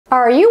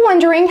Are you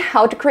wondering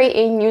how to create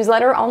a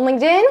newsletter on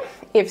LinkedIn?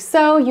 If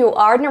so, you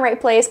are in the right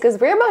place because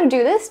we're about to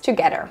do this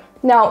together.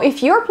 Now,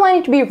 if you're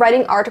planning to be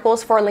writing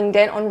articles for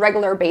LinkedIn on a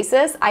regular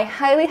basis, I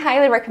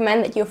highly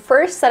recommend that you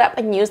first set up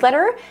a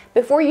newsletter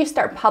before you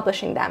start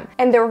publishing them.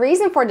 And the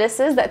reason for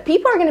this is that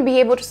people are going to be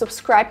able to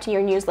subscribe to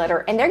your newsletter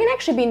and they're going to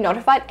actually be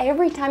notified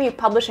every time you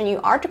publish a new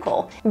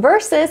article.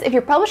 Versus if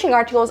you're publishing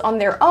articles on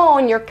their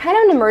own, you're kind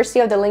of on the mercy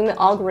of the LinkedIn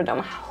algorithm,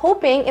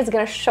 hoping it's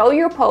going to show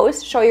your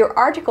post, show your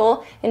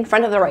article in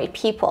front of the right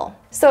people.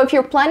 So if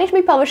you're planning to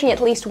be publishing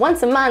at least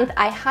once a month,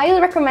 I highly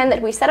recommend that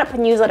we set up a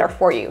newsletter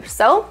for you.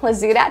 So let's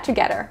do that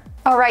together.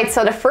 Alright,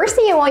 so the first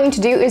thing I want you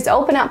to do is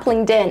open up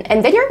LinkedIn,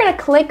 and then you're going to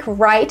click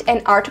Write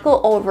an Article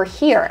over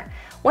here.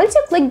 Once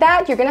you click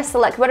that, you're going to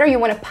select whether you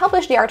want to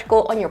publish the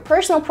article on your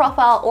personal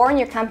profile or on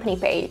your company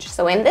page.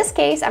 So in this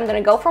case, I'm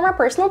going to go for my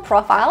personal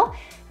profile,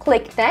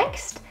 click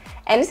Next.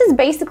 And this is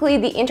basically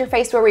the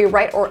interface where we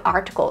write our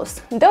articles.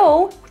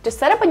 Though, to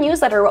set up a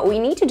newsletter, what we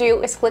need to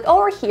do is click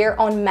over here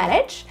on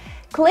Manage,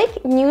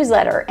 click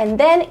Newsletter, and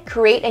then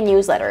Create a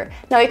Newsletter.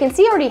 Now you can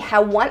see I already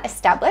have one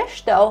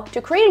established, though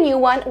to create a new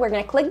one, we're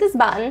going to click this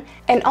button,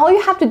 and all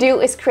you have to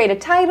do is create a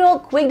title,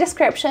 quick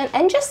description,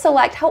 and just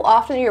select how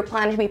often you're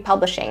planning to be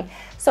publishing.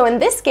 So in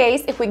this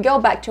case, if we go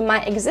back to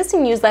my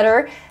existing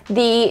newsletter,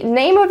 the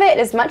name of it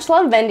is Much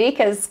Love Vendy,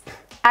 because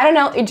I don't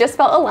know, it just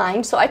felt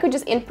aligned, so I could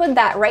just input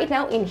that right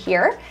now in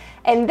here.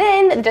 And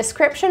then the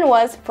description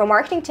was From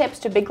Marketing Tips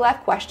to Big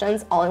Life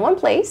Questions, all in one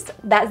place.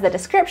 That's the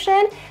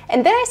description.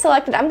 And then I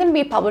selected I'm going to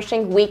be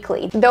publishing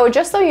weekly. Though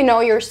just so you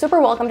know, you're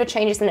super welcome to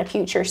change this in the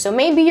future. So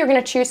maybe you're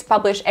going to choose to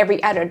publish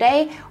every other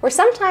day, or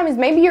sometimes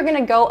maybe you're going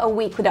to go a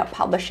week without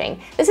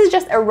publishing. This is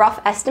just a rough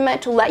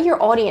estimate to let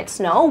your audience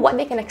know what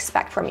they can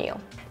expect from you.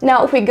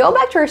 Now, if we go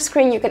back to our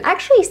screen, you can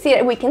actually see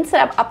that we can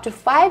set up to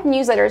 5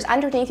 newsletters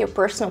underneath your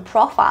personal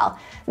profile.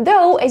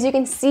 Though, as you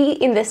can see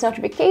in this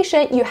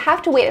notification, you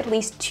have to wait at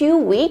least 2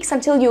 weeks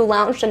until you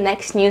launch the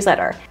next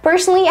newsletter.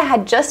 Personally, I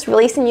had just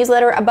released a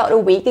newsletter about a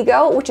week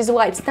ago, which is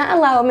why it's not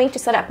allowing me to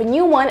set up a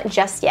new one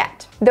just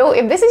yet. Though,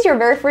 if this is your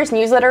very first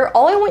newsletter,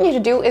 all I want you to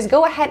do is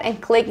go ahead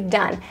and click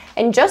Done.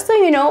 And just so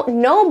you know,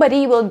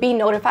 nobody will be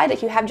notified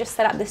that you have just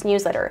set up this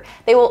newsletter.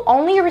 They will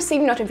only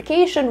receive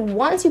notification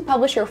once you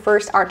publish your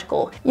first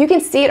article. You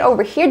can see it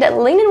over here that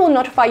LinkedIn will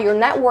notify your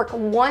network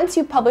once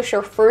you publish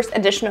your first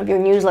edition of your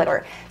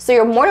newsletter. So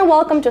you're more than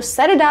welcome to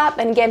set it up,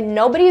 and again,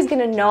 nobody is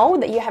going to know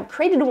that you have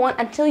created one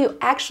until you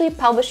actually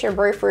publish your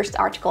very first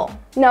article.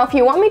 Now, if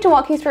you want me to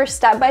walk you through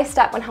step by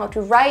step on how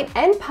to write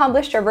and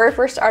publish your very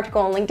first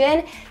article on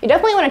LinkedIn, you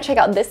definitely want to check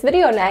out this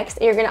video next,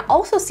 and you're going to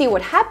also see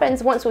what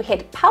happens once we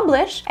hit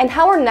publish and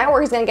how our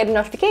network is going to get a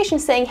notification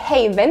saying,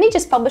 hey, Vendy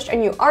just published a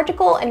new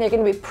article, and they're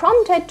going to be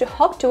prompted to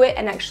hop to it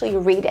and actually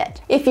read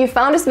it. If you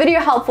found this video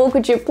helpful,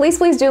 could you please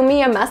do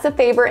me a massive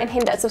favor and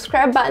hit that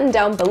subscribe button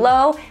down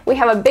below. We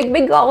have a big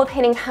goal of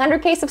hitting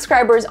 100K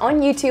subscribers on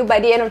YouTube by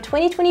the end of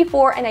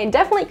 2024, and I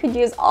definitely could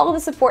use all the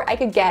support I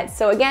could get.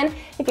 So again,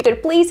 if you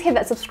could please hit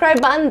that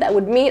subscribe button, that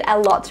would mean a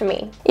lot to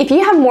me. If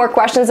you have more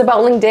questions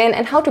about LinkedIn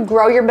and how to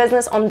grow your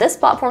business on this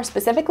platform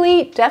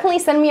specifically, definitely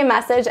send me a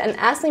message and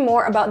ask me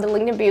more about the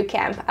LinkedIn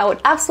Bootcamp. I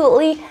would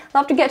absolutely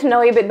love to get to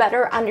know you a bit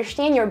better,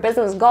 understand your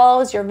business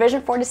goals, your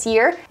vision for this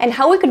year, and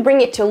how we could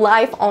bring it to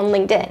life on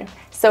LinkedIn.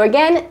 So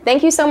again,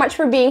 thank you so much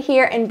for being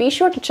here, and be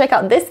sure to check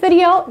out this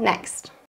video next.